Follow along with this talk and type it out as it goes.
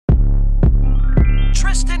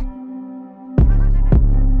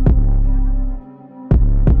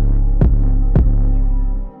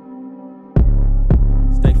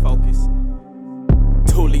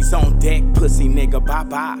pussy nigga,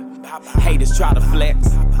 bye-bye. Haters try to flex,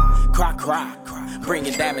 cry.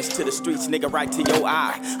 Bringing damage to the streets, nigga, right to your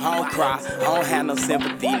eye. I don't cry, I don't have no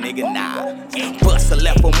sympathy, nigga, nah. Bust a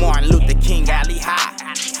left for Martin Luther King, alley high.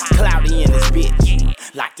 Cloudy in this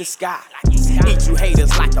bitch, like the sky. Eat you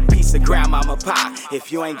haters like a piece of grandmama pie.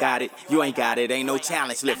 If you ain't got it, you ain't got it. Ain't no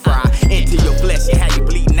challenge, lip fry. Into your flesh and how you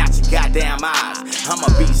bleeding out your goddamn eyes. I'm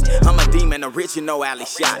a beast, I'm a demon, original alley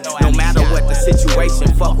shot. No matter what the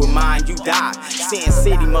situation, fuck with mine, you die. Sin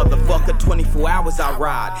City, motherfucker, 24 hours I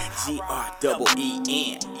ride.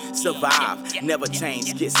 G-R-E-E-N, survive, never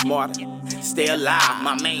change, get smarter, stay alive.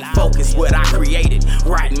 My main focus, what I created,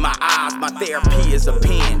 right in my eyes. My therapy is a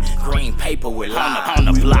pen, green paper with lies. On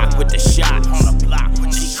the block with the shot, on the block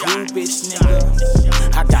with the shot. Bitch,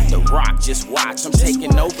 nigga, I got the rock, just watch. I'm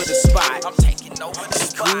taking over the spot. I'm taking over the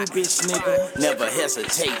spot. Bitch, nigga, never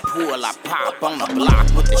hesitate, pull, I pop on the block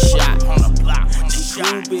with the shot. On the block,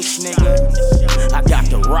 bitch, nigga, I got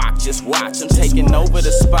the rock, just watch. I'm taking over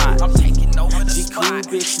the spot. I'm taking over the spot.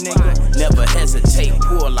 Bitch, nigga, never hesitate,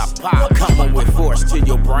 pull, I pop. Coming with force to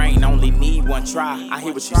your brain, only need one try. I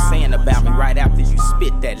hear what you're saying about me right after you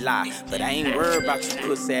spit that lie, but I ain't worried about you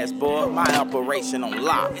puss ass boy. My operation on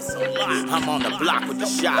lock. I'm on the block with the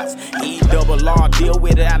shots. E-double-R, deal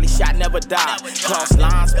with it, alley shot never die. Cross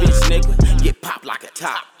lines, bitch, nigga, get popped like a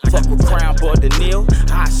top. Fuck with Crown Boy Daniil,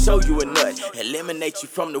 I'll show you a nut. Eliminate you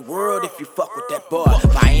from the world if you fuck with that boy.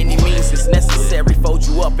 By any means it's necessary, fold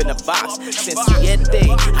you up in a box. Since day,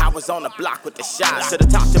 I was on the block with the shots. To the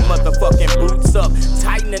top, the motherfucking boots up,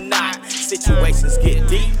 tighten the knot. Situations get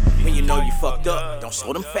deep when you know you fucked up. Don't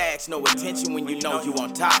show them facts, no attention when you know you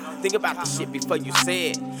on top. Think about the shit before you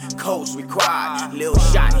say it. Codes required, lil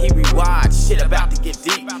shot, he rewired. Shit about to get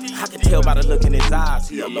deep. I can tell by the look in his eyes,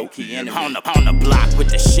 he a low-key enemy. On the block with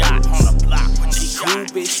the shot. On the block with the shot.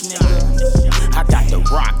 Bitch, nigga, I got the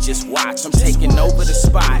rock, just watch. I'm taking over the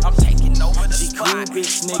spot. I'm taking over the spot.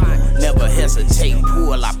 Bitch, nigga, never hesitate,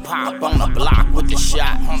 pull, I pop on the block with the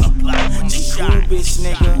shot. On the block with the shot. Bitch,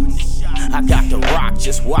 nigga, I got the rock,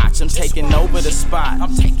 just watch. I'm taking over the spot.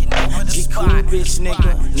 I'm taking over the spot. Bitch,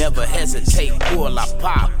 nigga, never hesitate, pull, I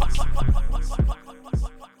pop.